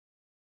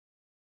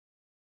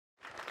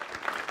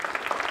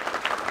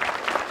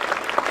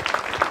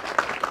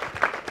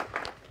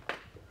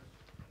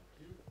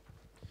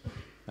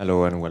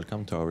Hello and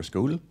welcome to our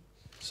school.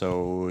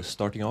 So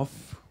starting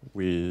off,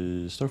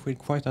 we start with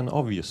quite an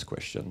obvious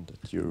question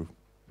that you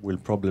will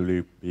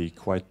probably be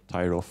quite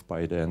tired of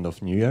by the end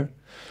of New Year,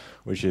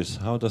 which is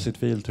how does it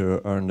feel to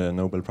earn the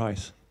Nobel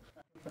Prize?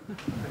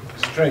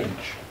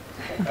 Strange.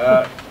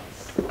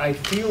 I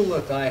feel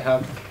that I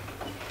have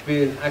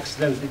been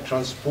accidentally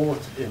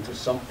transported into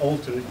some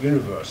alternate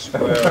universe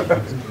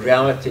where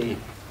reality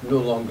no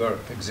longer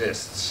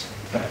exists.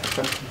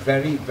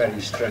 Very, very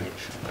strange.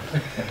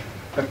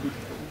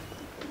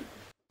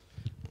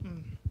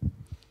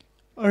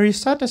 Are you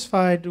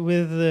satisfied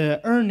with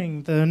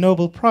earning the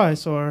Nobel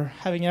Prize or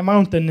having a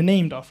mountain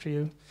named after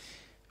you?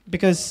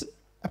 Because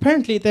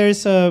apparently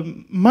there's a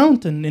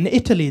mountain in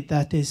Italy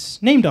that is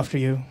named after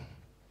you.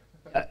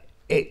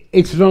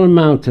 It's not a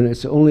mountain,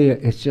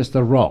 it's just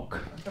a rock.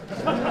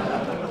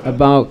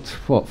 About,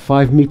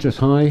 5 meters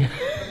high?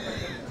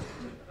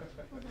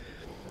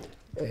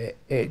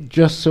 It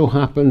just so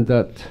happened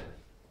that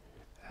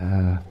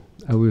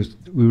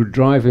we were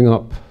driving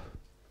up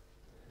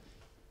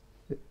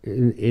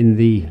in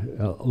the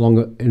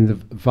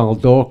Val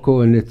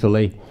d'Orco in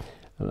Italy,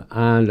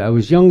 and I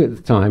was young at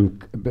the time,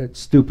 a bit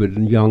stupid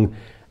and young,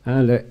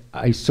 and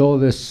I saw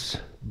this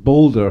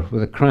boulder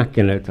with a crack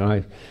in it.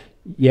 I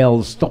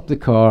yelled, "Stop the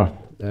car!"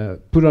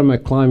 Put on my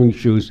climbing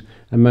shoes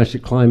and managed to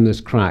climb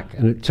this crack.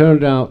 And it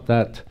turned out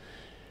that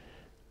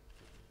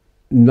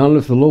none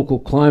of the local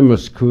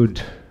climbers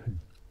could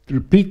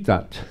repeat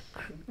that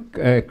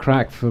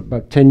crack for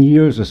about 10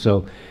 years or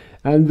so.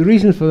 And the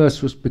reason for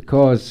this was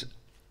because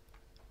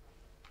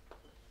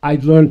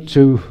I'd learned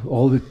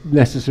all the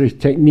necessary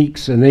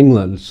techniques in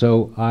England,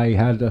 so I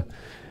had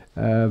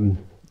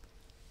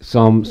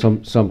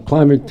some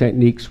climbing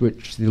techniques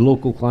which the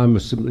local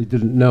climbers simply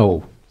didn't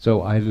know.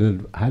 So I had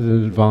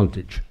an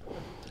advantage.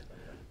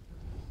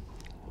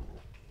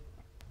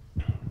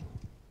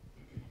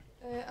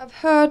 I've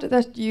heard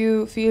that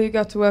you feel you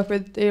got to work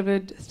with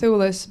David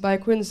Thouless by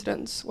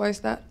coincidence. Why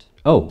is that?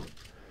 Oh,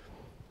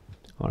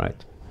 all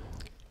right.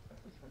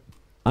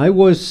 I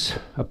was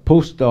a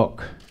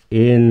postdoc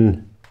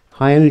in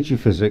high energy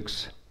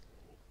physics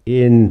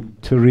in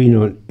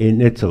Torino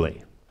in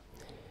Italy.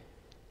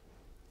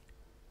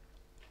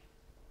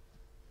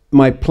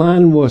 My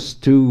plan was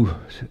to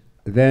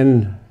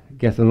then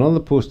get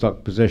another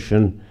postdoc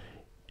position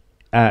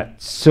at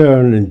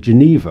CERN in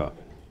Geneva.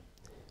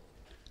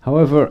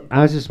 However,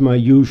 as is my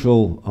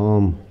usual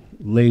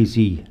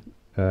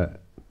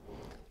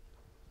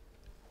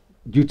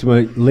due to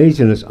my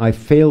laziness, I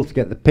failed to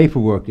get the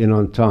paperwork in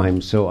on time,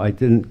 so I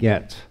didn't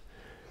get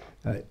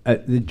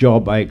the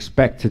job I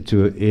expected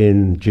to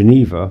in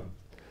Geneva.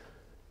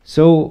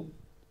 So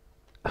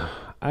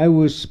I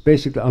was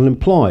basically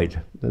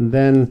unemployed, and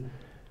then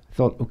I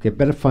thought, okay,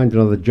 better find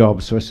another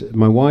job. So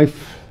my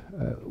wife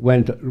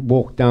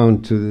walked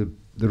down to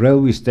the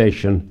railway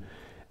station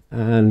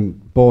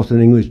and bought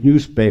an English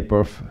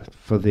newspaper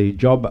for the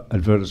job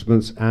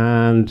advertisements,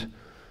 and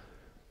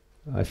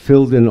I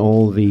filled in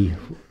all the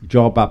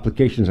job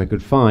applications I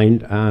could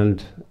find,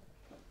 and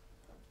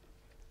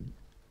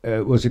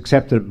was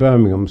accepted at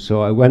Birmingham,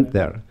 so I went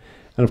there.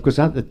 And of course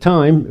at the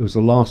time it was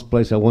the last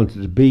place I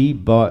wanted to be,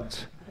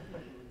 but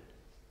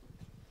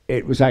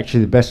it was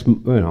actually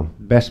the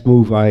best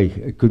move I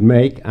could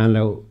make, and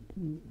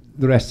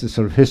the rest is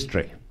sort of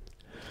history.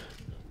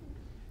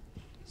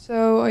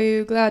 So are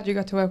you glad you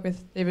got to work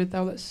with David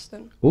Thouless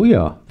then? Oh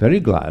yeah, very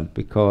glad,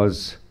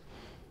 because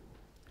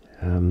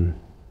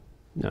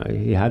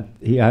he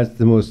has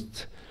the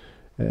most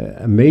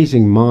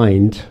amazing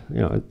mind.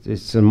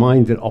 It's a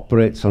mind that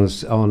operates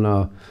on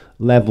a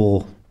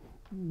level,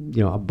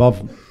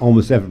 above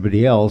almost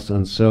everybody else,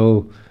 and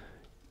so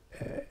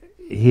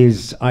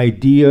his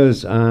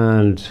ideas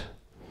and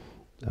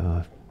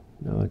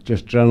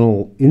just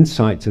general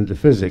insights into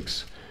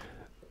physics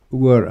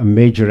were a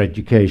major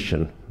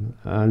education.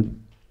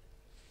 And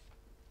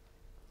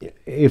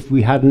if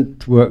we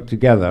hadn't worked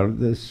together,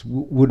 this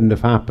wouldn't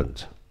have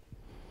happened.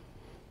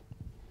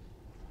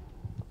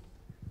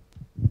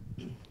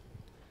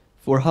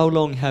 For how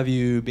long have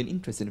you been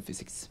interested in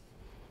physics?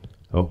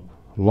 Oh,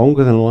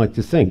 longer than I like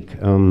to think.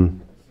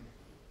 I've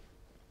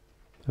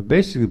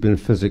basically been in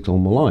physics all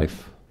my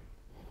life.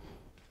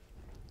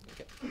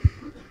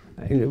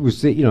 And it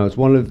was, it's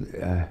one of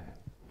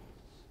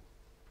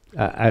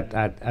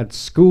at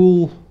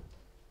school,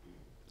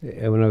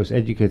 when I was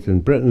educated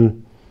in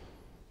Britain,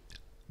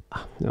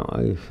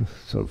 I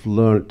sort of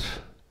learnt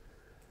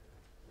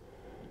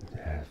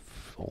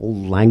all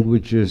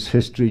languages,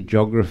 history,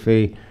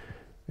 geography,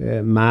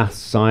 math,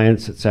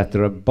 science,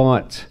 etc.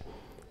 But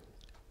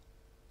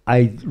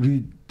I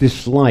really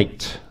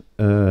disliked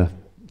the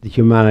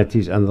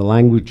humanities and the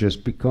languages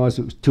because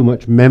it was too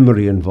much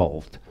memory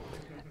involved.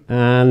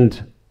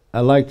 And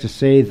I like to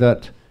say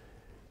that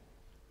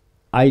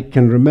I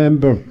can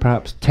remember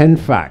perhaps 10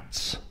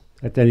 facts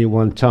at any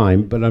one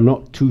time, but I'm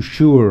not too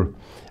sure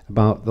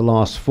about the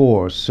last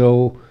 4.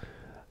 So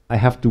I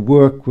have to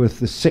work with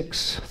the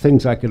 6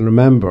 things I can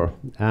remember,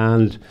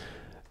 and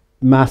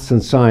maths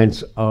and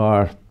science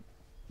are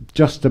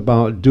just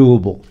about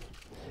doable.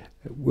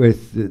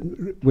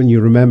 when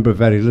you remember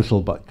very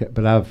little, but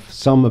have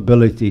some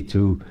ability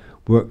to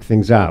work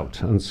things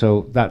out. And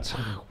so that's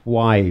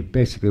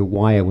basically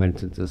why I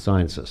went into the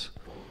sciences.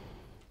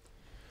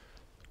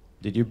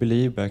 Did you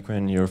believe back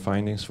when your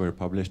findings were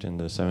published in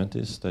the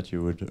 70s that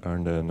you would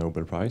earn the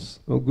Nobel Prize?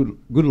 Oh,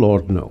 good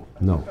Lord, no.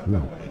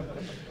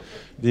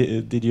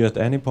 Did you at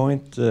any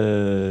point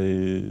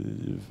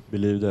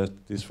believe that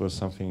this was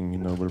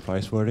something Nobel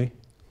Prize worthy?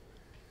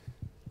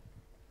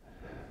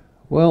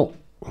 Well,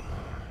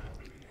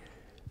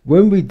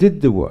 when we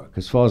did the work,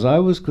 as far as I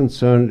was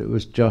concerned, it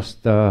was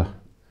just an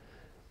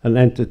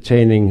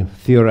entertaining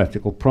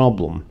theoretical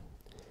problem.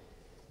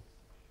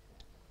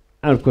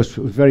 And of course,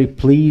 we were very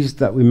pleased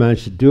that we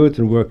managed to do it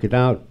and work it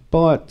out,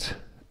 but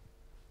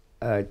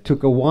it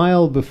took a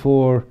while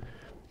before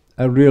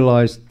I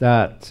realized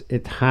that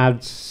it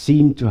had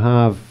seemed to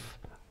have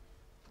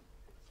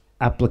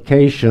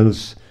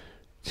applications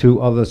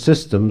to other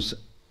systems,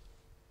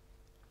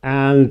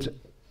 and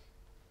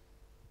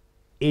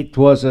it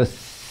was a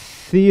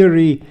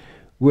theory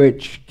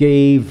which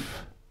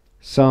gave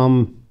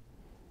some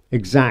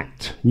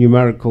exact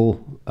numerical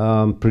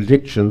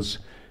predictions,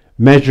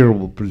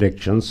 measurable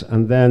predictions,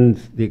 and then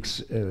the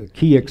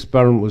key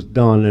experiment was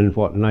done in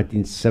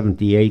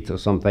 1978 or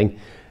something,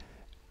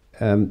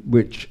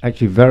 which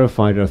actually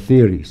verified our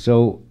theory.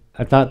 So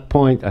at that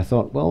point I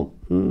thought, well,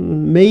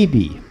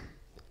 maybe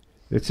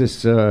this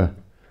is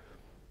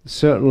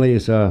certainly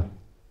is a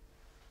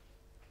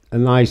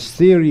nice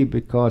theory,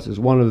 because it's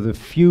one of the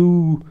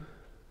few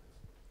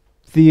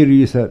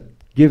theories that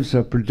gives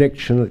a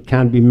prediction that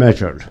can be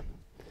measured.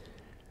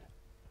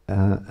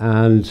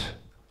 And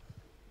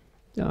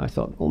I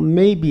thought, well,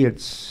 maybe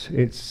it's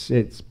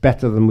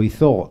better than we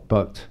thought,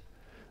 but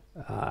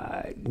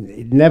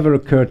it never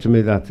occurred to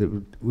me that it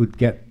would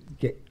get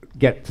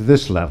to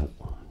this level.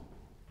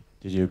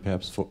 Did you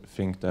perhaps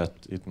think that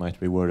it might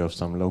be worthy of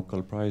some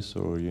local prize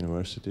or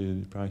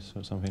university prize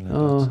or something like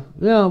that?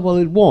 Yeah, well,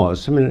 it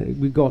was. I mean,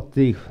 we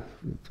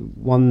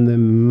won the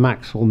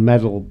Maxwell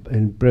Medal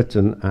in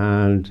Britain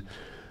and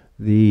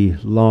the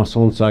Lars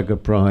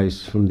Onsager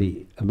Prize from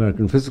the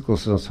American Physical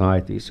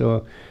Society.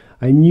 So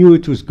I knew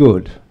it was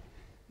good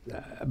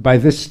by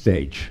this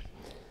stage.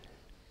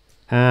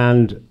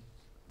 And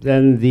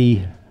then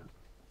the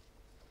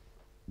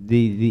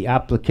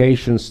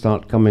applications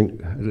start coming,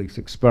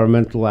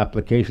 experimental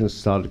applications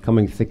started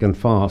coming thick and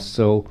fast.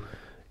 So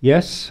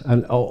yes,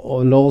 and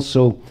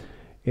also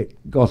it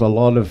got a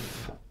lot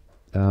of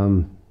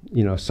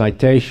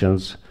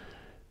citations.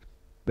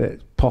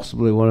 But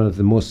possibly one of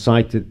the most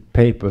cited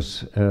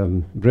papers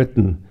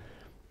written.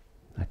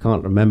 I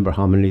can't remember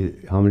how many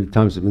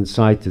times it's been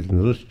cited in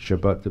the literature,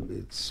 but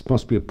it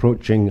must be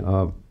approaching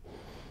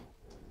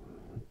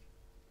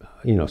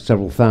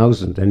several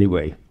thousand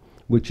anyway,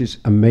 which is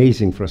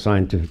amazing for a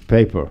scientific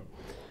paper.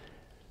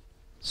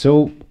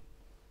 So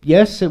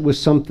yes, it was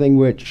something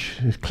which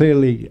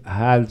clearly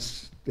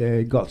has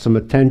got some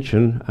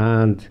attention,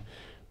 and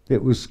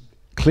it was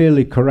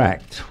clearly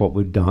correct what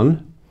we'd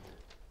done,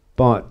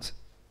 but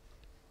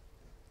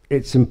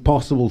it's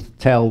impossible to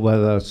tell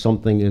whether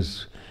something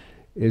is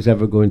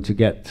ever going to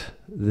get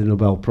the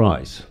Nobel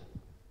Prize.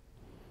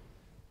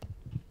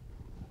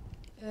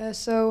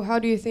 So how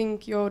do you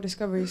think your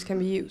discoveries can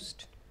be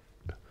used?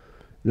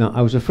 Now,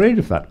 I was afraid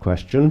of that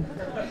question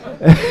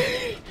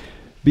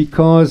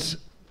because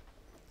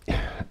you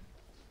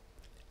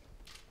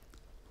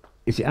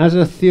see, as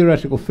a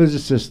theoretical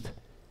physicist,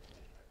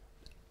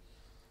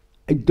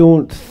 I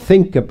don't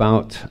think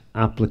about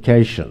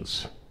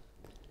applications.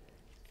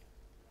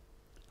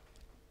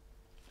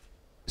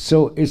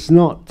 So it's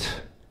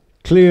not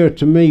clear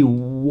to me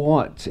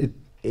what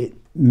it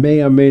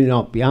may or may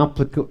not be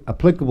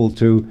applicable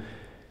to,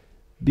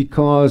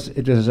 because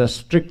it is a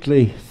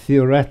strictly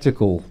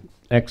theoretical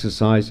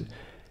exercise.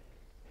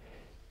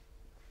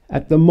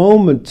 At the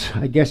moment,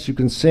 I guess you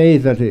can say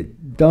that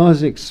it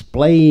does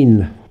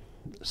explain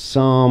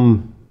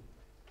some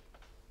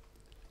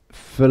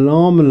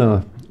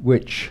phenomena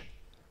which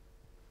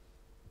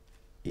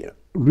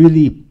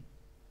really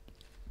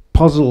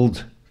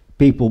puzzled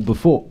people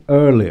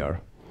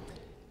earlier.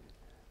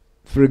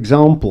 For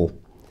example,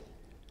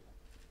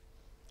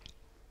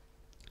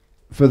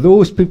 for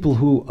those people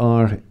who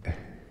are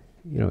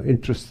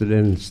interested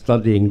in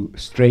studying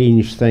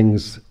strange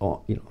things,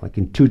 like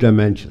in 2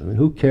 dimensions. I mean,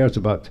 who cares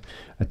about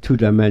a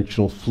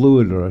 2-dimensional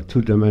fluid or a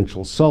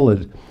 2-dimensional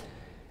solid?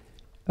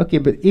 Okay,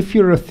 but if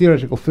you're a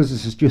theoretical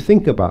physicist, you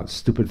think about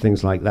stupid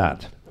things like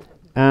that.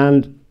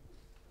 And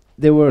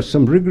there were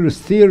some rigorous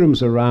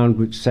theorems around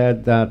which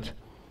said that,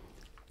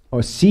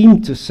 or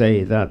seemed to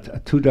say that, a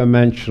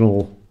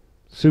 2-dimensional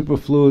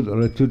superfluid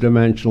or a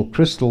 2-dimensional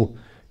crystal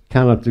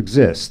cannot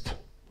exist.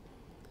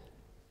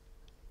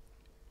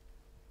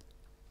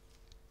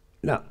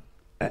 Now,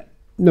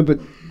 no,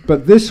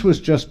 but this was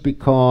just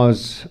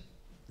because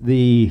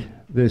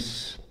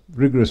these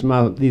rigorous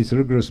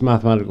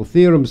mathematical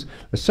theorems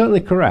are certainly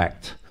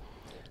correct,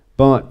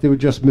 but they were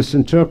just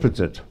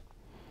misinterpreted.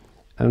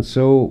 And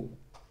so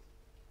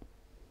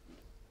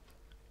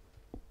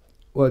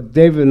what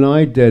David and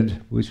I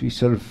did was we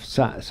sort of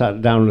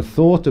sat down and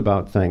thought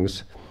about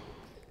things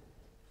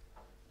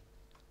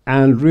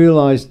and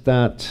realized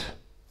that,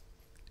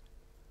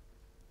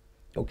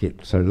 okay,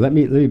 sorry, let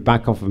me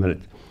back off a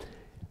minute.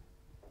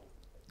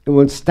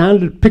 One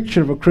standard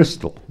picture of a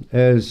crystal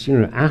is, you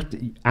know,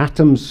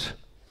 atoms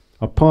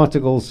or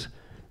particles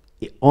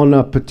on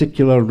a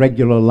particular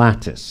regular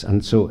lattice.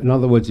 And so, in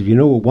other words, if you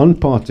know where one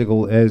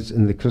particle is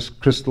in the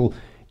crystal,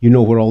 you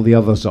know where all the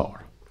others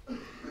are.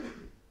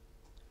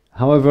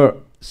 However,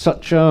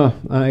 such an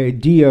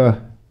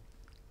idea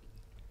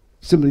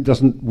simply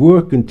doesn't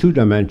work in 2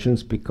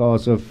 dimensions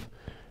because of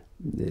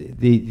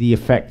the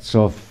effects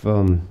of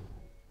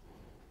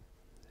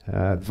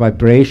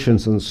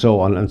vibrations and so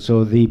on. And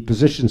so the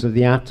positions of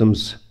the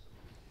atoms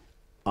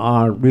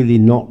are really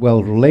not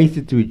well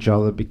related to each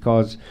other,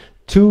 because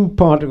 2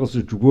 particles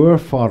which were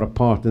far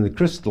apart in the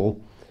crystal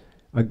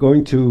are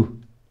going to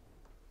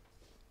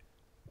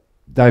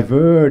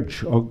diverge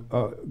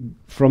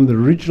from the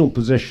original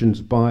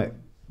positions by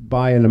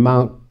an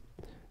amount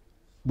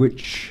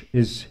which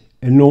is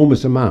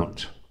enormous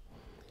amount.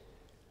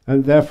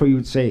 And therefore you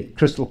would say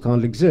crystal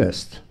can't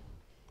exist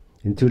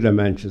in 2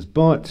 dimensions.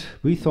 But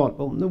we thought,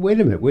 well, no, wait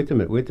a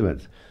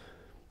minute.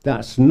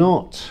 That's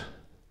not,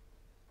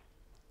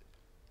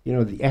 you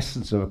know, the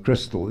essence of a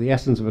crystal. The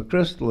essence of a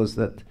crystal is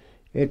that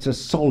it's a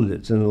solid,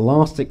 it's an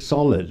elastic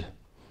solid.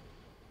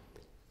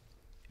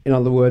 In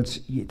other words,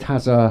 it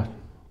has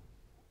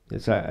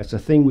it's a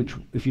thing which,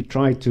 if you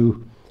try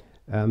to,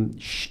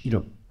 you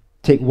know,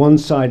 take one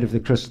side of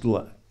the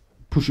crystal,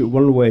 push it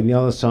one way, and the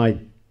other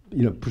side,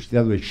 you know, push the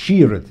other way,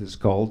 shear it, it's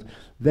called,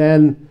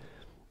 then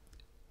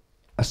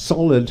a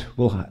solid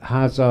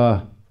has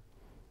a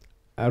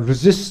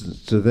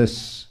resistance to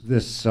this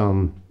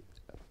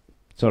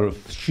sort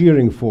of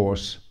shearing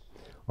force,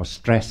 or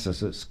stress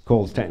as it's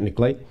called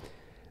technically.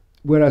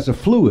 Whereas a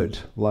fluid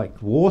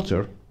like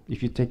water,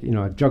 if you take, you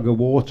know, a jug of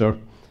water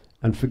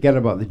and forget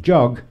about the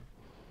jug,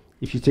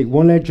 if you take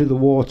one edge of the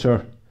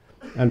water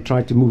and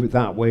try to move it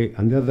that way,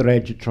 and the other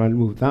edge you try to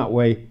move it that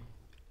way,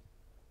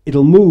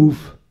 it'll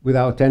move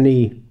without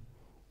any,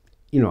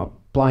 you know,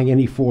 applying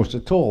any force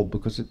at all,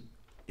 because it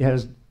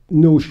has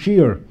no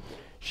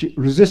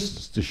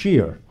resistance to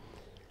shear.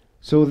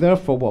 So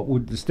therefore, what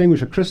would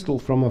distinguish a crystal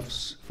from a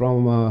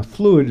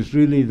fluid is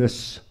really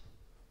this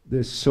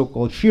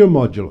so-called shear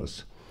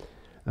modulus.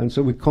 And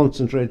so we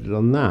concentrated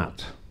on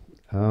that.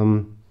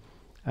 And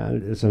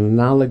it's an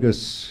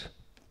analogous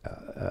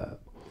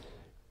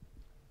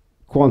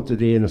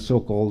quantity in a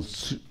so-called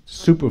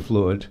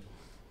superfluid,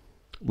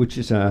 which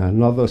is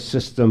another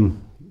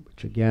system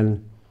which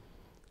again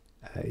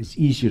is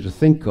easier to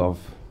think of.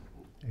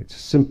 It's a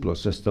simpler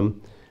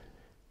system.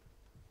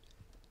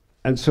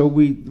 And so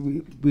we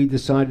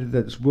decided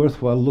that it's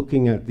worthwhile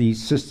looking at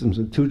these systems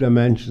in 2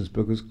 dimensions,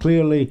 because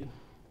clearly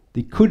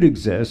they could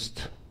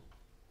exist,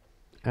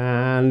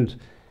 and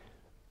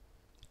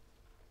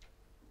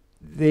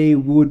they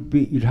would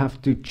be, you'd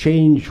have to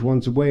change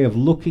one's way of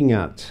looking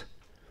at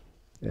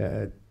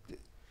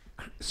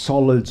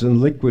solids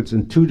and liquids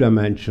in 2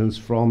 dimensions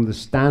from the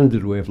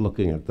standard way of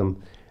looking at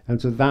them.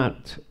 And so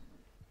that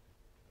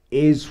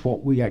is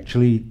what we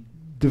actually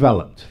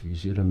developed, if you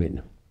see what I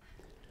mean.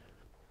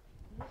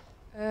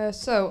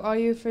 So, are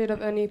you afraid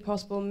of any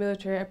possible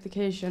military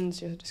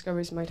applications your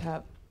discoveries might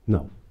have?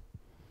 No.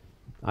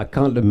 I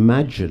can't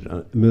imagine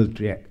a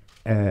military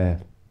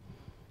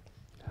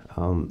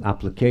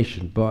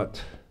application,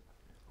 but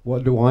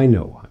what do I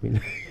know? I mean,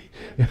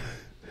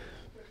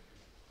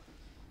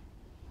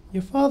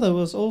 Your father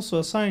was also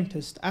a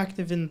scientist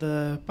active in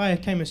the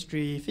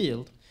biochemistry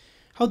field.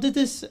 How did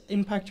this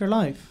impact your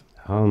life?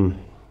 Well,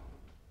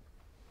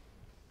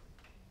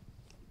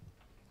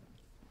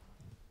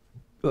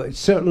 it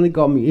certainly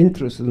got me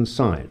interested in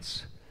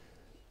science,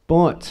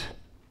 but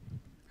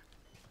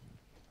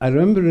I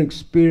remember an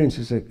experience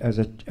as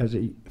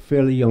a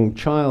fairly young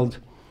child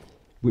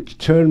which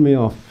turned me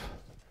off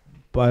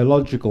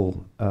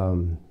biological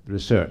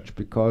research,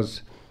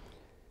 because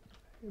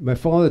my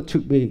father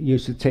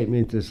used to take me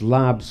into his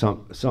lab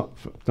from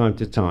time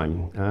to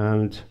time,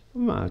 and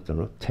I don't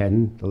know,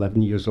 10,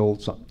 11 years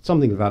old,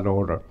 something of that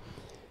order.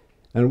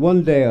 And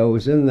one day I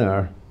was in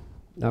there.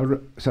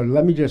 So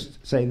let me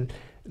just say,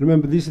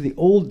 remember, these are the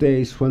old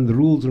days when the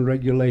rules and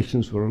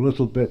regulations were a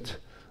little bit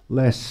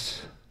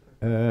less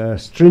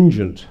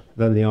stringent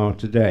than they are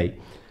today.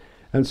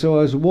 And so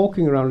I was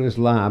walking around his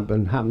lab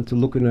and happened to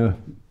look in a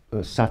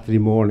Saturday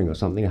morning or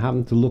something, I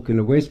happened to look in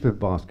a wastepaper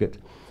basket,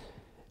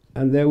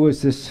 and there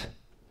was this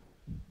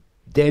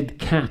dead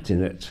cat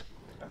in it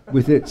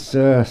with its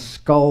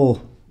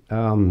skull,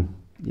 you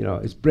know,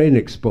 its brain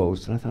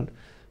exposed. And I thought,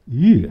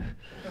 yeah.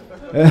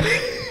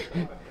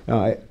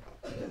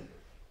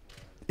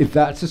 If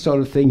that's the sort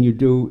of thing you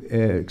do,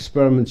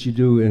 experiments you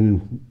do in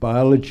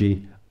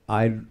biology,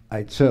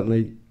 I'd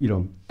certainly, you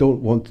know,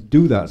 don't want to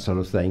do that sort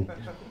of thing.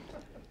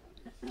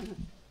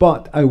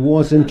 But I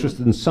was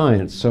interested in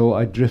science, so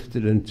I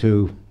drifted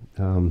into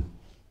you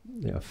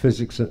know,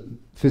 physics,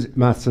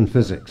 maths and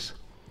physics,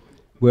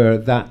 where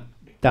that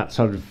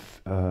sort of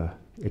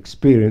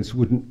experience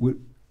would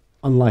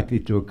unlikely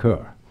to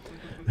occur.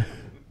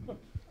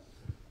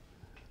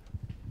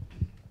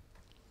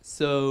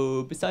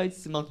 So,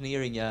 besides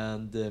mountaineering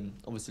and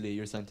obviously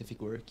your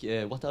scientific work,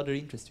 what other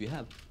interests do you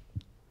have?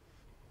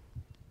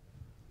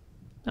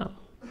 No.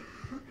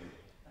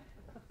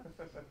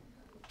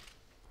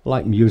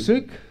 Like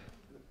music,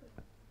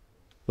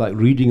 like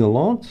reading a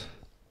lot,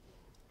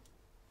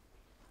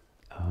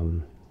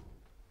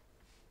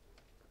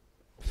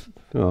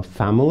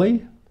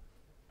 family,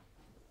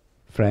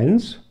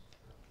 friends,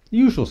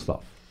 usual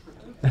stuff.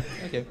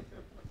 Okay.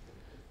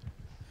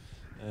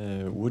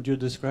 Would you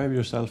describe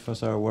yourself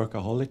as a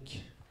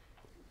workaholic?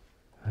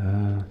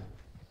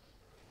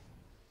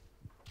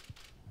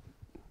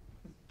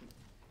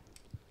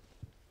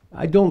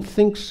 I don't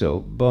think so,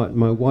 but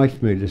my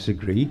wife may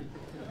disagree.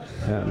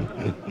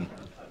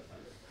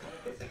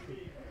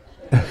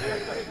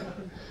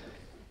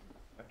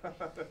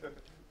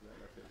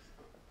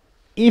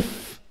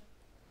 If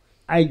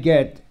I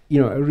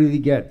really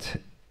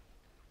get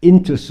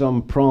into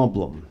some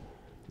problem,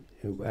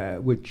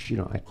 which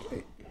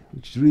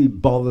really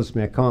bothers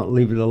me, I can't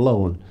leave it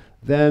alone,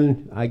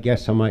 then I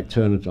guess I might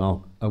turn into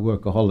a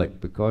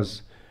workaholic,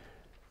 because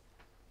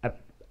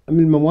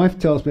my wife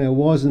tells me I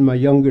was in my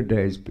younger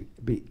days,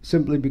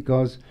 simply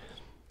because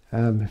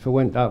if I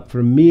went out for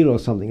a meal or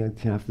something, I'd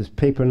have this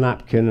paper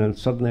napkin, and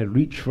suddenly I'd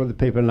reach for the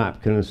paper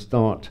napkin and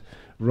start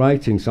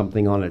writing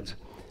something on it,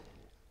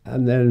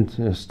 and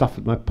then stuff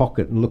it in my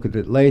pocket and look at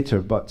it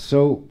later. But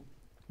so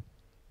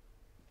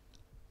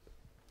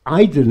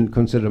I didn't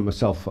consider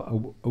myself a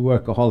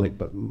workaholic,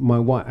 but my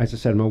wife, as I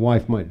said, my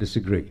wife might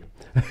disagree.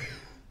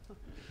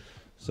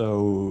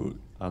 So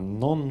a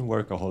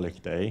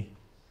non-workaholic day,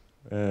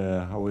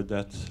 how would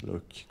that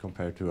look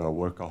compared to a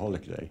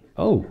workaholic day?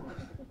 Oh.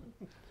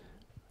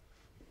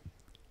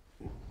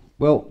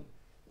 Well,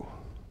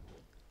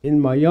 in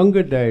my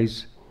younger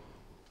days,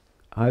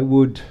 at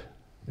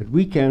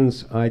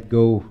weekends, I'd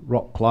go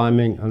rock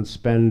climbing and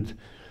spend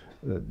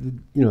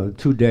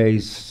 2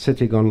 days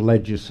sitting on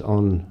ledges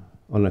on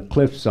a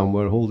cliff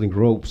somewhere holding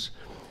ropes.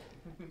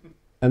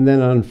 And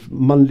then on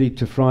Monday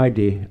to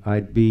Friday,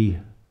 I'd be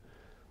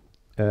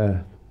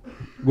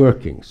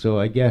working. So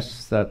I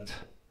guess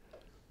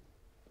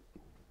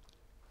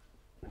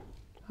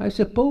I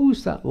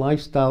suppose that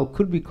lifestyle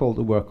could be called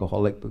a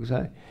workaholic, because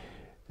I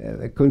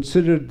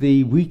considered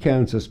the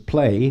weekends as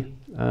play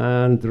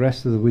and the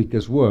rest of the week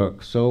as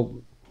work.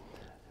 So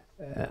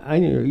I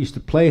used to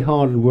play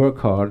hard and work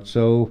hard.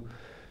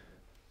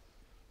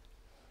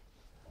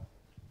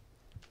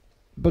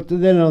 But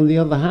then on the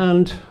other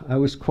hand, I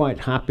was quite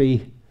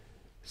happy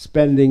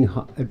spending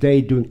a day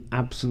doing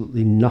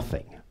absolutely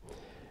nothing.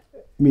 I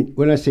mean,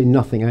 when I say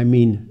nothing, I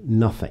mean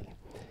nothing.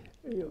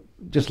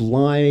 Just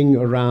lying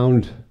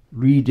around,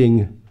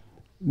 reading,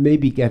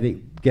 maybe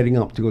getting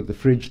up to go to the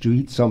fridge to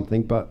eat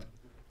something. But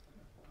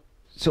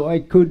so I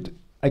could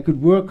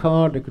work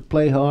hard, I could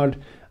play hard,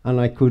 and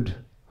I could,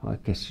 I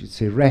guess you'd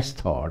say,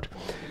 rest hard.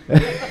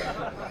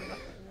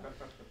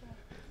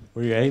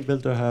 Were you able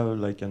to have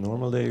like a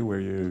normal day where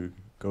you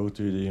go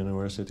to the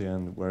university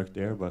and work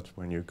there, but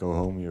when you go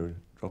home you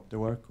drop the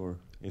work, or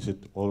is it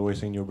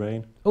always in your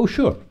brain? Oh,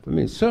 sure. I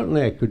mean,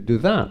 certainly I could do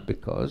that,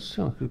 because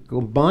I could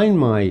combine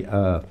my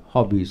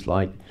hobbies,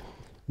 like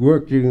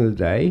work during the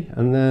day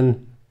and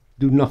then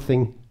do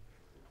nothing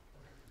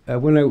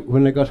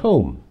when I got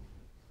home.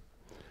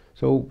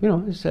 So,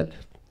 I said,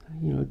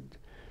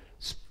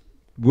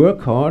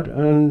 work hard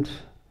and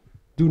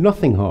do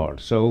nothing hard.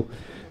 So.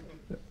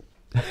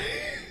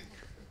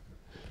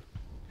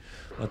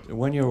 But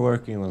when you're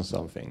working on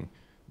something,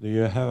 do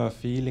you have a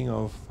feeling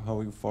of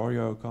how far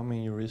you are coming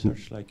in your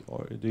research? Like,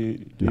 or do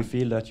you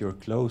feel that you're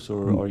close,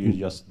 or are you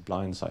just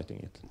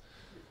blindsiding it?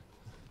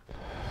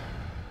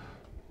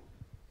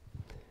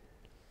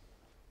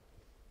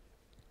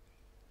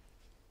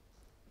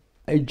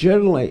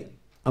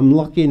 I'm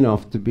lucky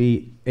enough to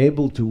be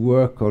able to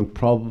work on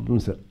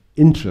problems that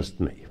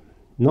interest me,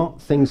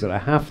 not things that I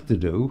have to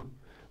do,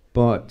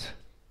 but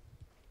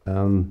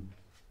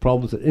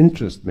problems that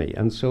interest me.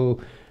 And so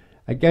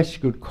I guess you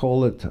could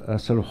call it a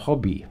sort of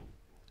hobby.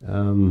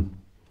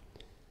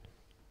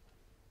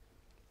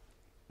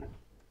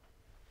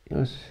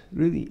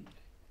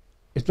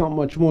 It's not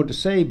much more to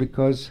say,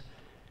 because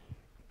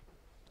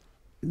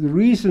the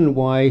reason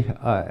why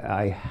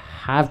I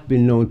have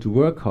been known to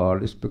work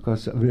hard is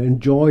because I've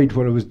enjoyed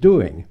what I was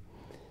doing.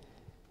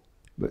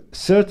 But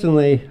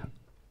certainly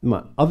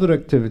my other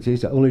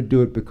activities, I only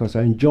do it because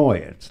I enjoy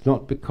it,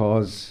 not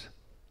because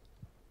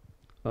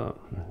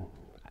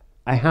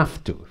I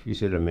have to, if you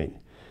see what I mean.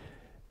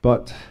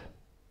 But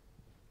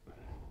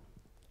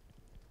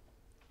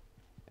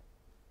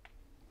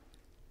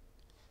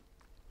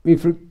I mean,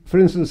 for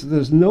instance,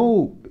 there's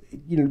no,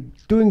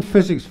 doing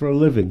physics for a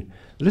living,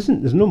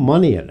 there's no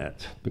money in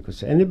it,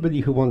 because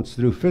anybody who wants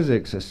to do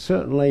physics is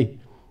certainly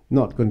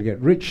not going to get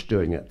rich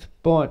doing it.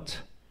 But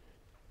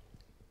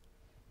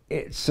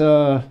it's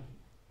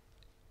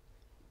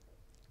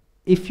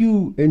if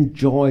you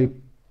enjoy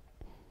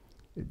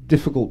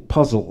difficult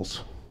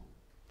puzzles,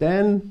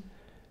 then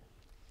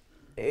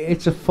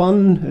it's a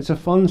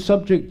fun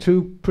subject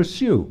to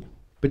pursue,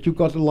 but you've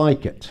got to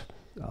like it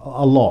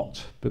a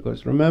lot,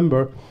 because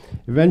remember,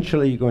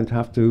 eventually you're going to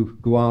have to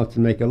go out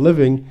and make a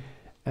living,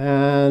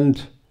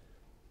 and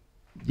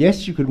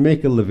yes, you could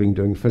make a living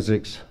doing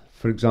physics,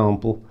 for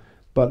example,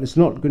 but it's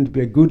not going to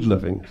be a good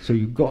living. So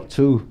you've got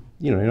to,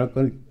 you know,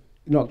 you're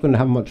not going to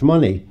have much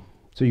money,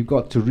 so you've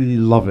got to really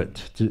love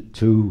it to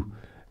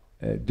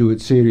do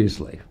it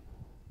seriously.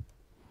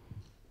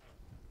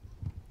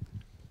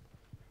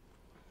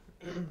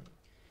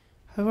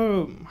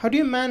 How do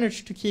you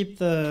manage to keep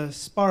the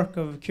spark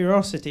of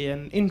curiosity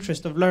and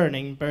interest of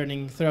learning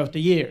burning throughout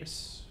the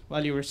years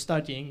while you were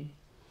studying?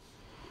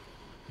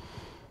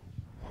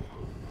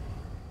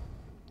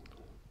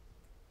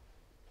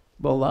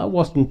 Well, that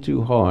wasn't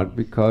too hard,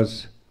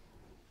 because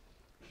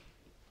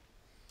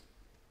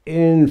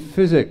in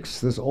physics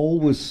there's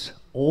always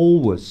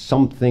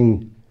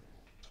something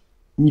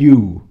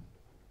new,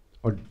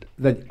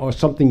 or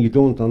something you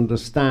don't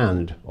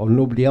understand or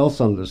nobody else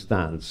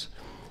understands.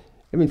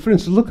 I mean, for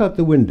instance, look out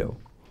the window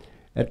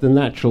at the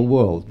natural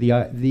world.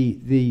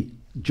 The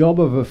job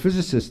of a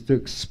physicist is to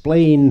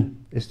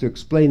explain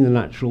the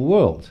natural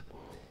world.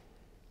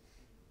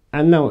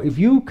 And now, if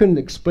you can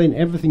explain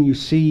everything you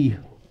see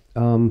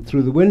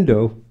through the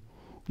window,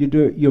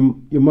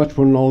 you're much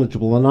more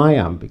knowledgeable than I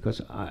am,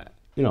 because I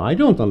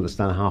don't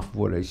understand half of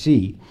what I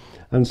see,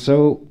 and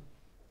so.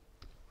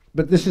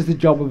 But this is the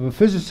job of a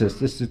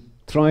physicist: is to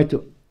try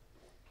to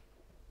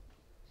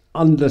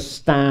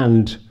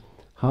understand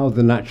how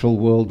the natural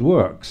world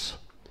works.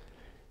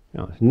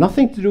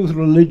 Nothing to do with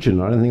religion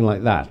or anything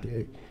like that.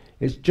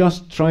 It's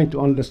just trying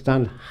to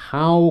understand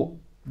how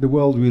the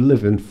world we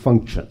live in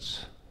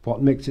functions,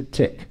 what makes it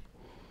tick.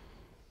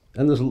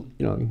 And there's,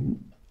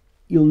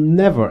 you'll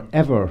never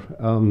ever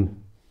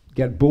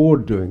get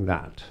bored doing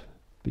that,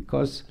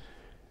 because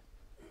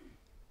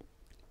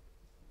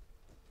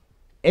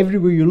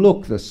everywhere you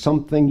look, there's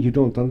something you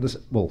don't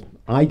understand. Well,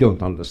 I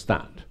don't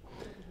understand.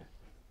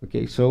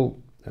 Okay, so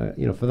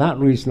for that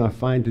reason, I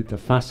find it a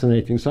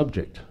fascinating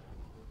subject.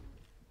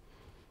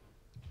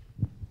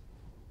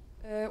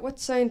 What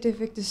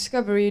scientific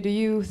discovery do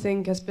you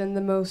think has been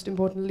the most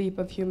important leap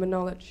of human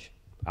knowledge?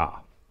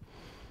 I've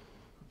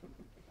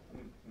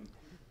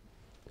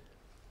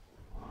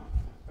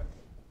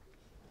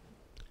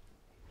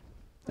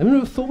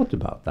never thought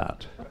about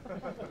that.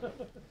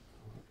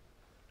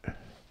 I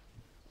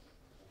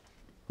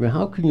mean,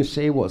 how can you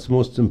say what's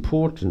most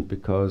important?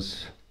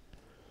 Because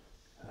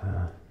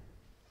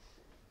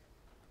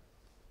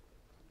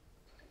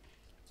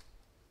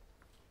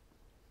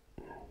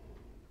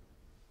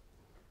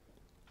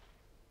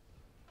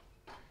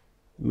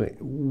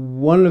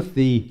one of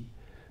the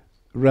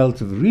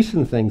relatively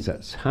recent things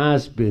that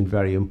has been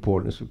very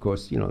important is, of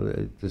course,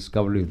 the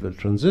discovery of the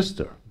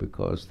transistor,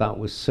 because that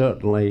was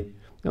certainly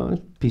a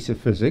piece of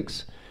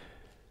physics.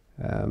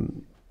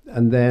 And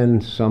then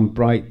some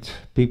bright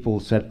people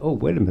said, "Oh,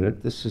 wait a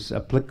minute, this is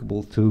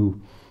applicable to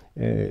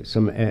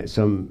some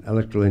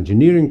electrical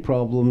engineering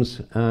problems,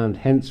 and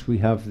hence we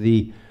have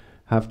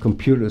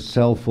computers,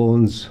 cell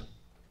phones,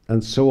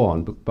 and so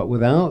on." But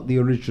without the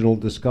original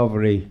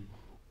discovery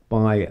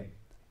by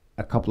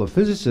a couple of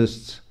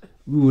physicists,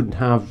 we wouldn't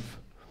have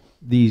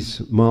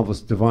these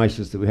marvelous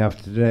devices that we have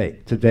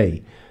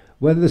today.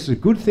 Whether this is a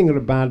good thing or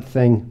a bad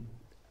thing,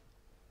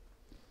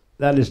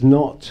 that is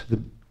not the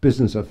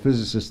business of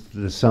physicists to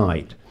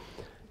decide.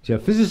 So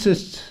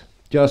physicists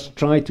just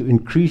try to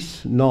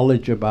increase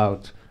knowledge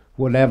about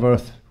whatever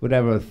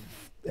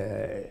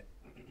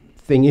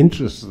thing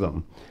interests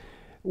them.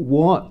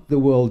 What the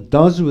world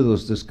does with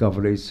those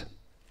discoveries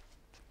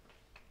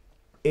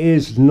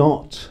is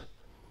not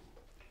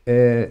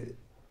it's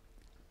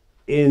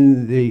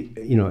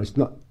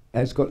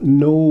got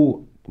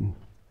no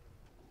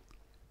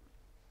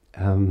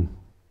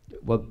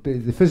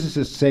the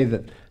physicists say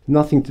that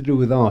nothing to do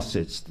with us.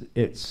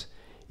 It's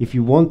if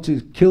you want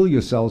to kill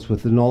yourselves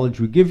with the knowledge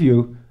we give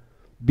you,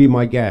 be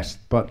my guest.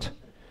 But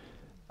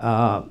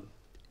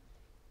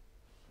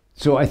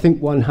so I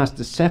think one has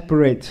to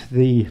separate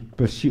the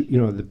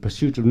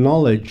pursuit of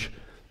knowledge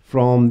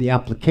from the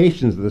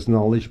applications of this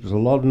knowledge, because a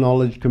lot of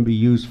knowledge can be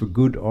used for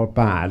good or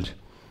bad.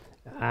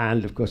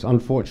 And of course,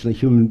 unfortunately,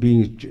 human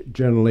beings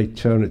generally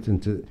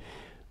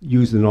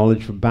use the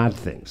knowledge for bad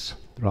things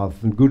rather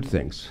than good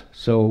things.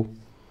 So,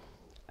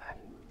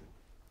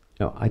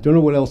 I don't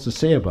know what else to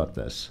say about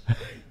this.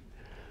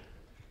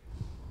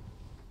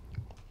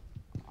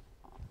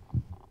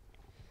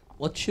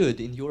 What should,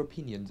 in your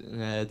opinion,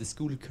 the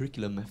school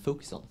curriculum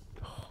focus on?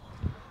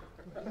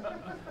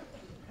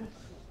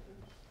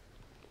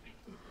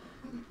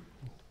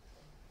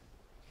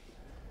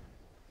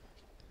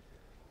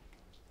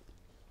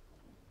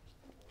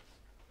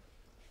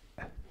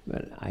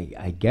 Well,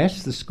 I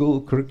guess the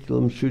school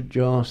curriculum should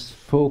just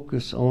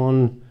focus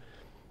on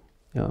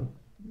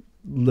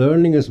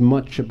learning as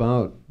much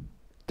about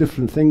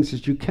different things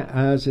as you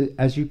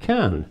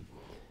can.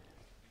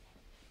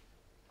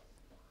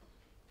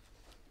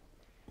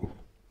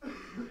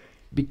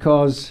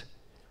 Because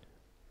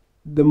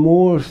the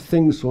more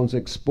things one's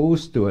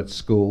exposed to at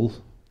school,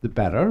 the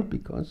better,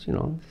 because, you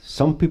know,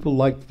 some people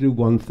like to do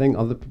one thing,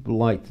 other people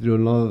like to do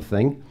another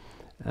thing,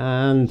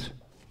 and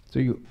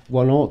so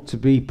one ought to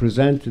be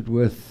presented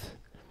with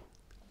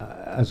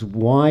as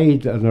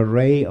wide an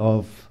array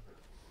of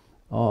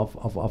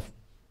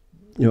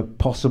you know,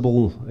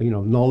 possible, you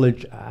know,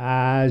 knowledge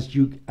as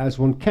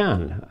one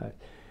can.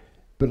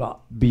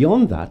 But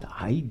beyond that,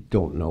 I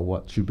don't know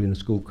what should be in the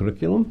school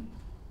curriculum.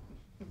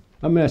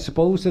 I mean, I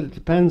suppose that it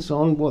depends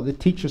on what the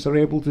teachers are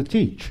able to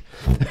teach,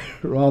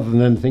 rather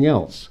than anything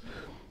else.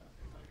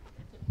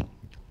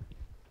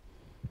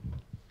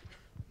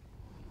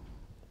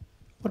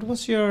 What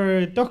was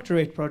your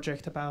doctorate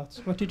project about?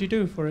 What did you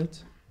do for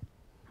it?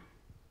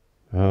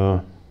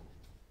 It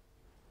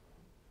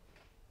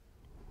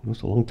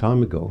was a long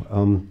time ago.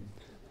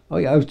 Oh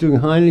yeah, I was doing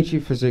high energy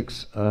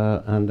physics,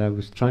 and I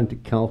was trying to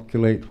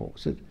calculate, what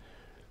was it?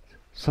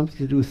 Something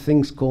to do with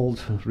things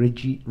called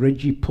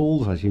Reggie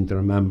poles, I seem to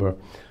remember.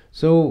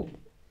 So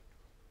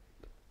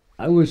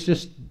I was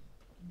just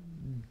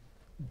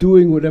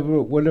doing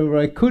whatever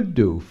I could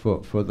do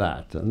for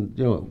that, and,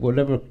 you know,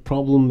 whatever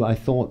problem I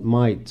thought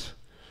might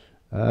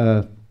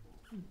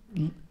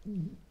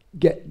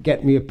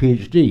get me a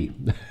PhD.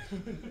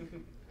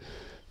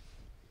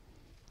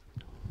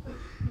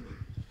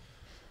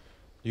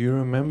 Do you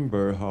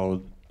remember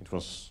how, it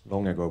was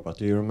long ago, but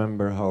do you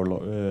remember how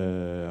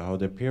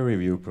the peer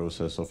review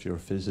process of your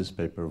thesis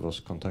paper was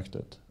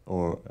conducted,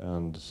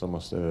 and some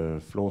of the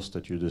flaws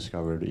that you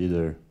discovered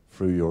either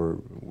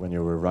through when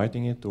you were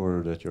writing it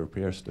or that your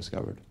peers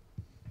discovered?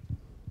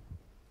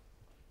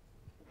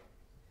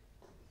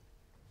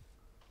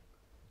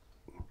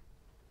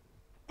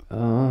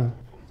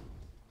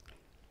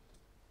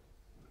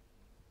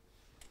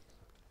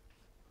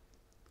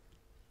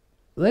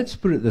 Let's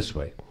put it this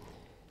way.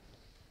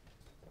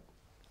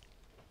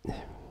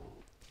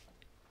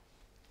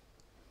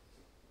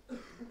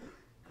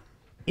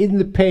 In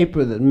the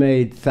paper that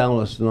made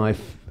Thalus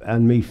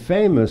and me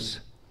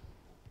famous,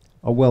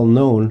 or well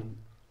known,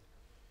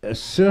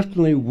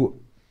 certainly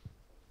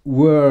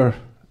were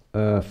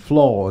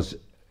flaws,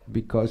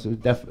 because it was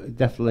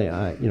definitely,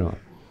 you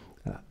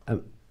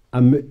know,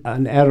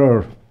 an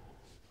error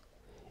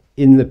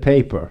in the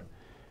paper.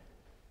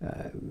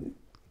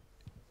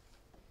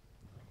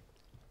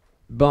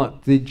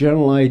 But the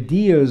general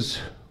ideas,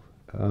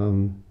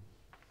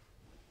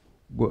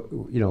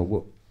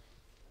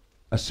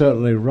 are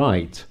certainly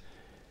right.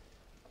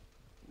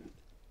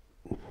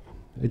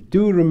 I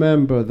do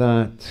remember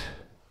that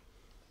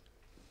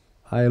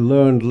I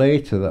learned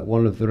later that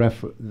one of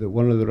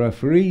the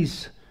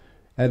referees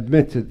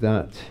admitted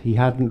that he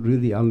hadn't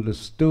really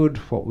understood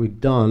what we'd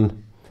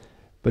done,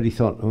 but he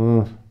thought,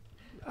 oh,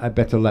 I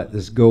better let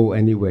this go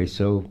anyway.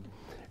 So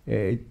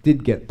it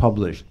did get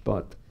published,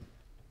 but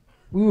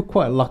we were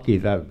quite lucky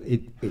that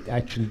it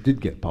actually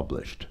did get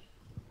published.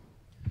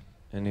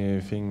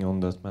 Anything on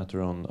that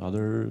matter on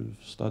other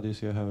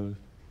studies you have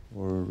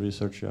or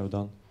research you have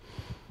done?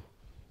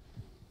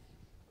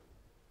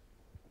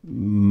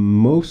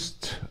 Well,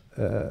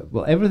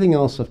 everything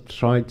else I've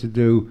tried to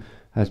do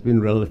has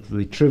been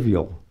relatively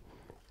trivial,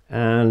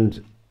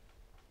 and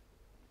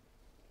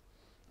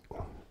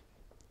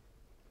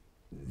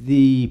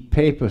the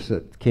papers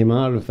that came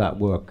out of that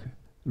work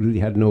really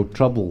had no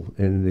trouble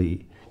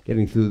in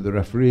getting through the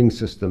refereeing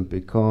system,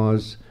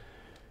 because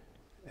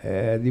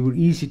they were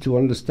easy to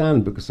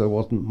understand because there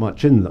wasn't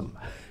much in them.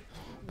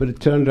 But it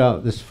turned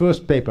out this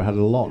first paper had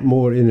a lot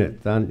more in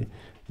it than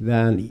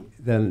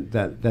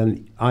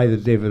either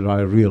David or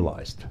I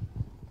realized.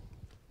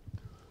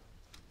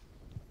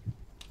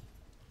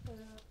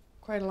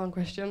 Quite a long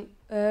question.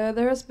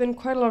 There has been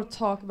quite a lot of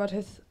talk about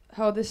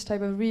how this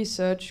type of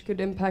research could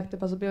impact the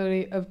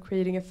possibility of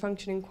creating a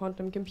functioning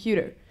quantum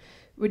computer.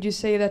 Would you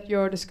say that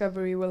your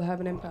discovery will have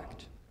an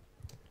impact?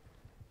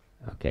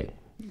 Okay.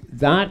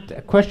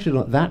 That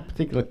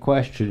particular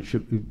question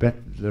should be better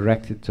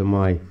directed to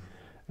my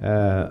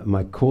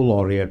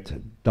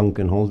co-laureate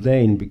Duncan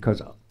Haldane,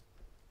 because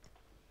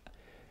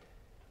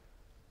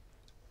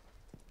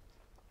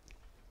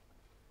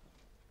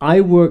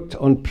I worked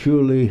on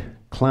purely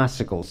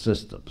classical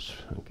systems,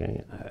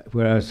 okay,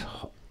 whereas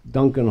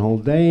Duncan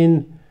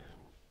Haldane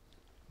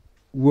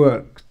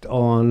worked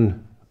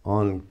on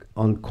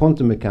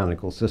quantum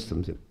mechanical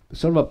systems. It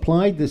sort of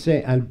applied the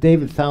same, and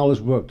David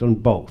Thalus worked on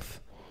both.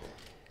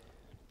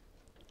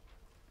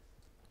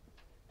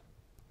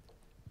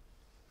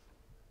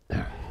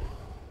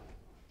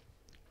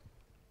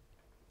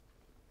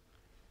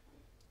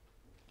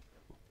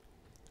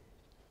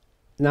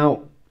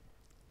 Now,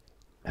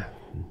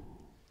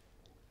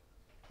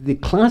 the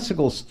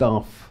classical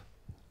stuff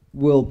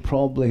will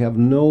probably have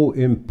no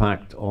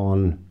impact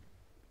on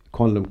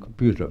quantum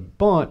computer,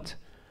 but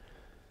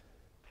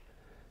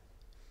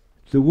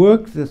the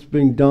work that's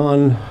being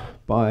done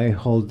by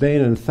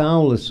Haldane and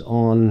Thalus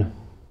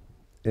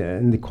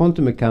in the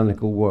quantum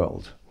mechanical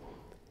world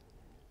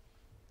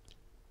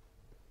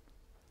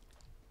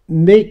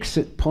makes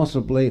it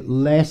possibly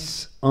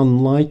less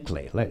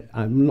unlikely. Like,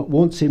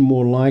 won't say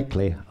more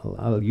likely,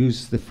 I'll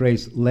use the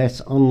phrase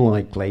less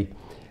unlikely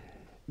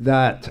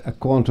that a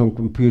quantum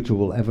computer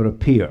will ever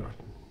appear.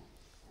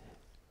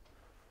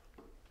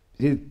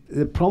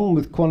 The problem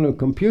with quantum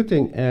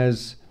computing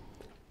is,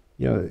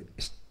 if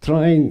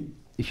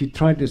you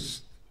try to,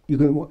 you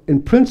can,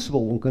 in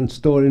principle, you can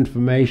store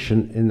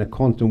information in a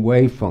quantum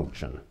wave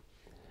function,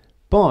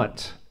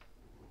 but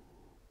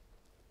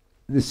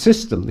the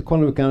system, the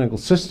quantum mechanical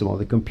system or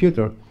the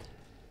computer,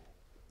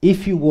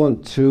 if you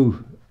want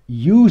to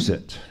use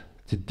it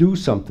to do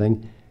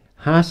something,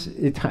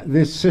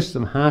 this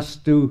system has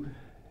to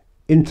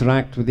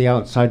interact with the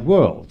outside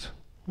world.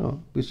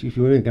 Which if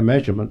you make a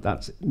measurement,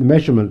 that's the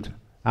measurement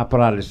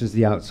apparatus is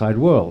the outside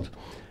world.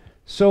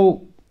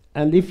 So,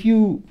 and if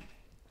you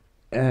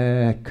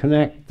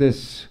connect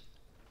this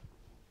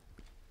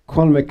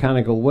quantum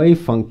mechanical wave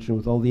function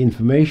with all the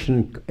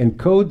information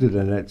encoded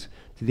in it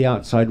to the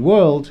outside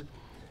world,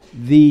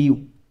 the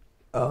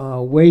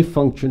wave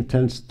function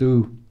tends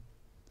to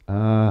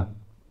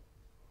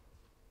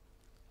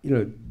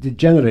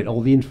degenerate.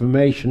 All the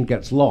information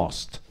gets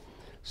lost.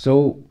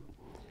 So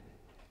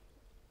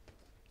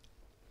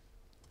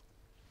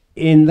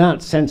in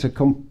that sense, a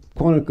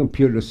quantum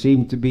computer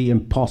seemed to be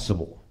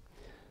impossible.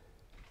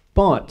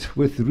 But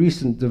with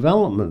recent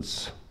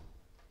developments,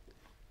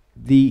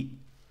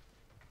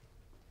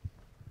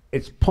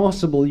 it's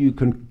possible you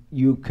can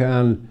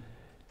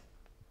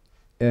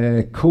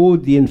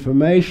code the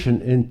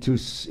information into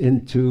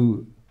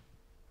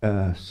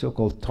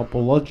so-called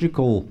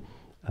topological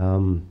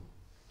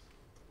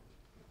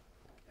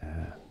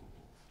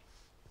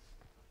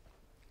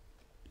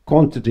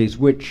quantities,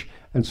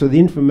 and so the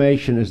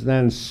information is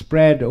then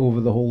spread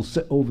over the whole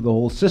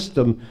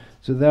system.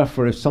 So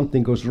therefore, if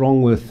something goes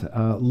wrong with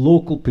a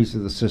local piece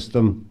of the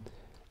system,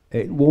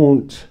 it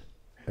won't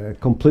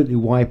completely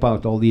wipe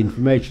out all the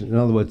information. In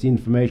other words, the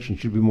information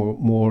should be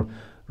more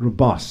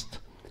robust.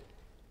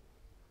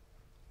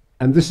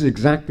 And this is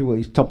exactly what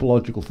these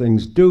topological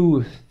things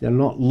do. They're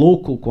not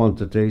local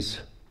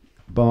quantities,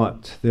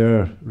 but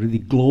they're really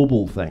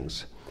global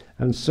things.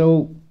 And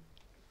so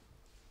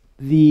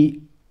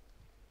the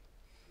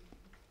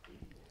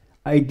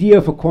idea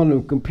of a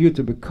quantum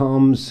computer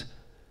becomes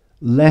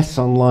less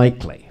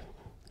unlikely.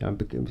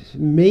 Because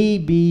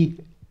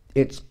maybe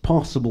it's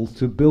possible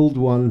to build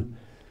one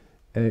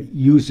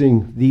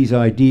using these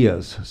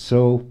ideas.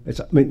 So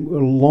we're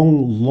a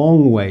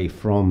long way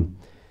from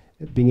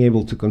being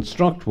able to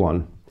construct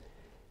one.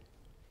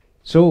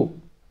 So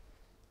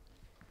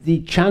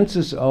the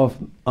chances of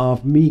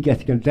me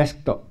getting a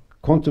desktop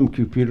quantum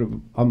computer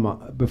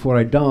before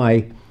I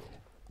die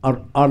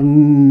are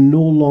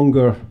no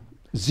longer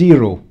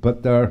zero,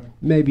 but they're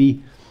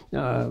maybe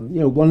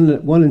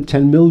 1 in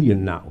 10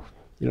 million now.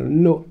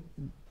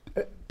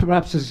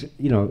 Perhaps as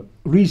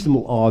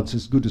reasonable odds,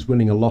 as good as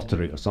winning a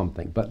lottery or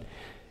something. But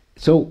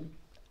so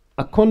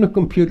a quantum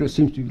computer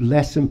seems to be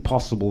less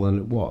impossible than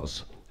it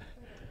was.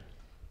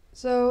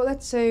 So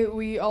let's say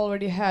we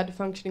already had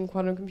functioning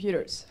quantum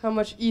computers. How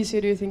much easier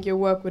do you think your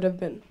work would have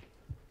been?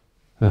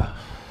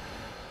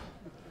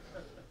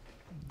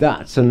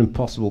 That's an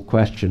impossible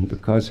question,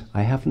 because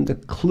I haven't a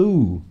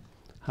clue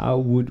how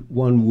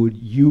one would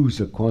use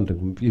a quantum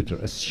computer.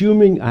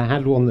 Assuming I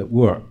had one that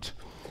worked,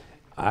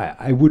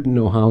 I wouldn't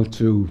know how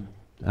to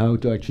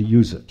actually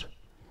use it.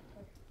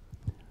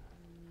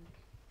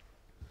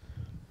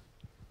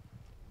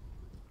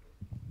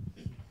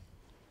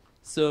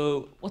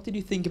 So, what did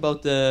you think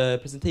about the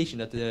presentation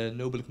that the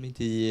Nobel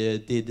Committee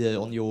did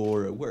on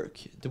your work?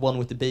 The one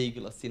with the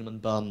bagel, a cinnamon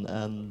bun,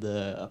 and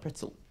a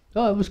pretzel.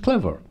 Oh, it was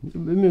clever. I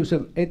mean,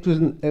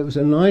 it was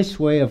a nice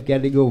way of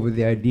getting over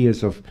the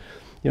ideas of,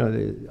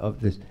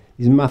 these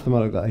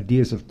mathematical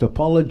ideas of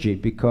topology,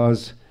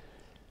 because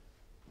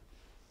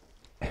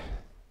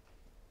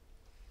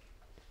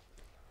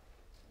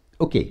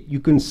okay, you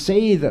can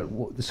say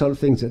that the sort of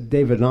things that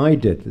David and I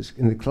did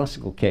in the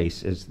classical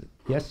case is that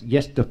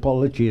yes,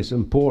 topology is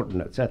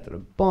important, etc.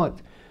 But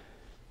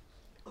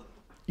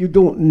you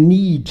don't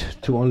need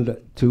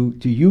to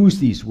use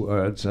these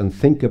words and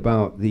think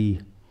about the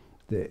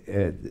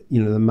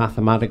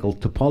mathematical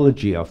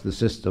topology of the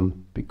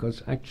system,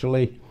 because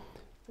actually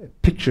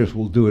pictures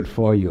will do it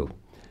for you.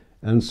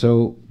 And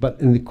so, but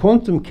in the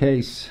quantum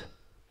case,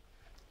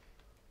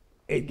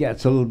 it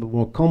gets a little bit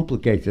more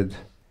complicated,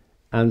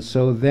 and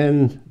so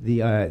then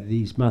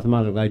these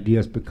mathematical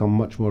ideas become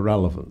much more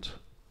relevant.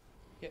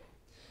 Yeah.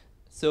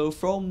 So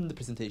from the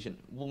presentation,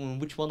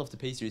 which one of the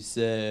pastries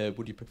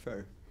would you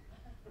prefer?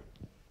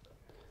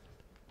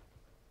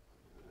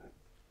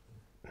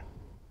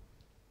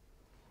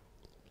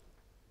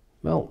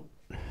 Well,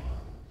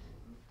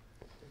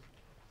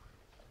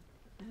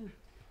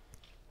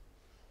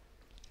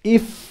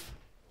 if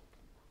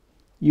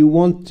you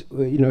want,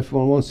 if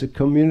one wants to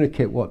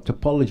communicate what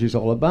topology is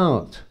all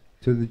about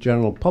to the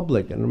general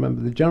public, and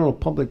remember, the general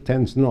public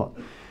tends not.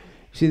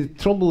 See, the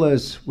trouble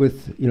is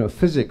with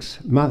physics,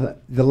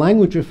 the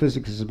language of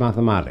physics is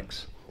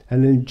mathematics,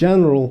 and in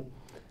general,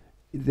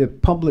 the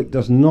public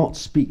does not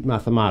speak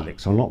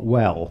mathematics, or not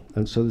well,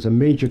 and so there's a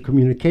major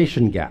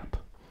communication gap.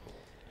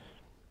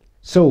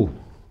 So,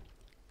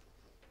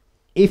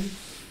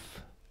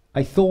 if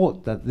I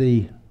thought that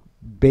the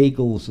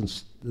bagels and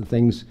the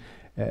things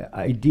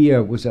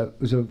idea was a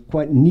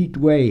quite neat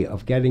way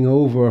of getting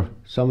over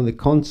some of the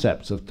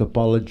concepts of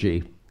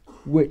topology,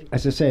 which,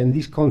 as I say, and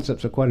these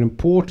concepts are quite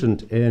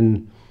important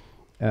in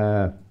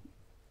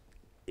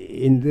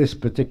this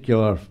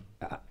particular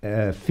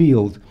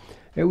field.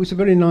 It was a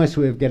very nice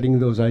way of getting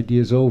those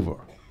ideas over.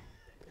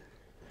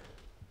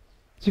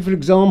 See, for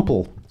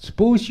example,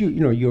 suppose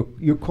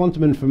your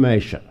quantum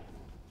information,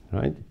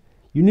 right?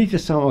 You need to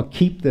somehow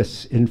keep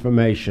this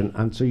information,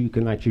 and so you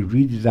can actually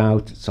read it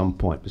out at some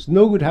point. There's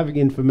no good having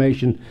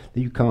information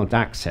that you can't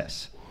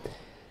access.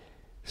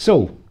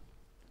 So,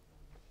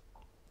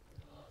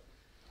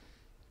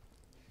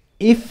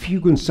 if you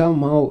can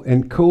somehow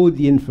encode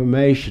the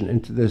information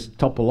into this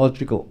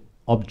topological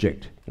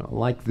object,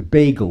 like the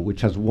bagel,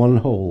 which has one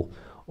hole,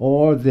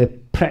 or the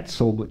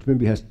pretzel, which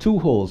maybe has two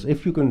holes,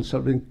 if you can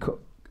sort of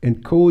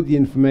encode the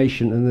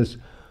information in this,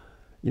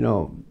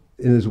 in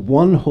this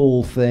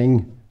one-hole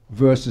thing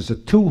versus a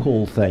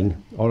two-hole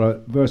thing, or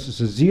versus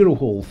a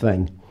zero-hole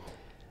thing,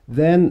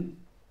 then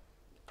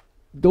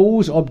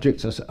those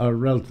objects are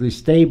relatively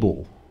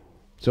stable.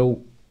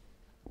 So,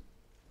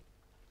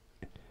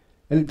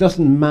 and it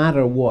doesn't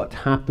matter what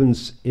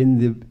happens in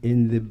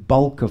the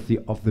bulk of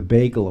the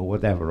bagel or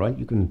whatever, right?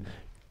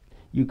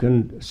 You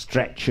can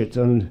stretch it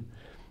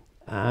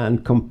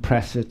and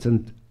compress it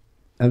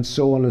and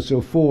so on and so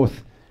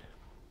forth.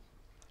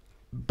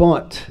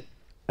 But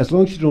as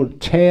long as you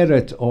don't tear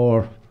it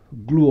or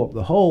glue up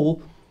the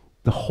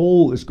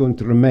hole is going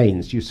to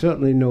remain. So you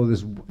certainly know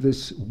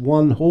this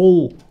one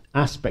whole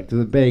aspect of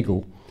the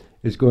bagel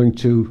is going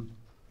to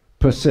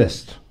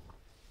persist.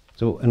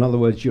 So in other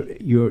words,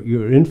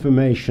 your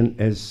information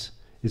is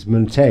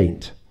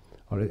maintained,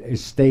 or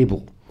is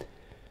stable.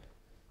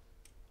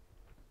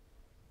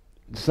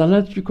 Does that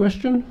answer your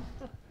question?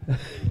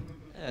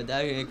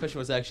 The question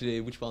was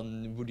actually, which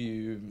one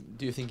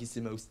do you think is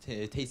the most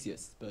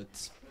tastiest?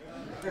 But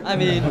I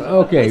mean,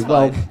 okay,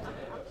 well,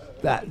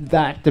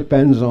 that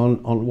depends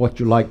on what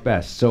you like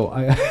best. So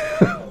I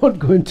won't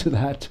go into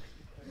that.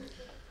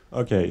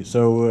 Okay,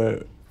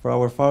 so for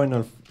our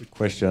final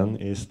question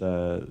is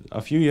that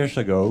a few years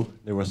ago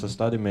there was a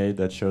study made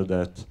that showed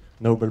that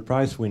Nobel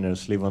Prize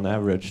winners live on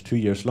average 2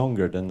 years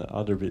longer than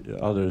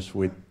others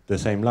with the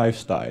same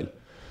lifestyle.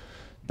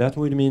 That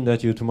would mean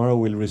that you tomorrow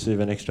will receive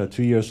an extra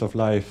 2 years of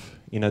life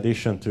in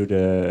addition to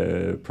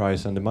the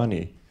prize and the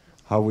money.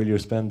 How will you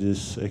spend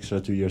these extra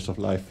 2 years of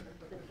life?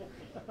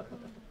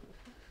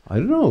 I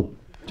don't know.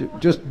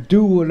 Just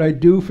do what I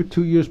do for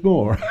 2 years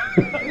more.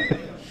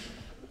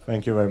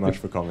 Thank you very much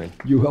for coming.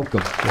 You're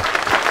welcome.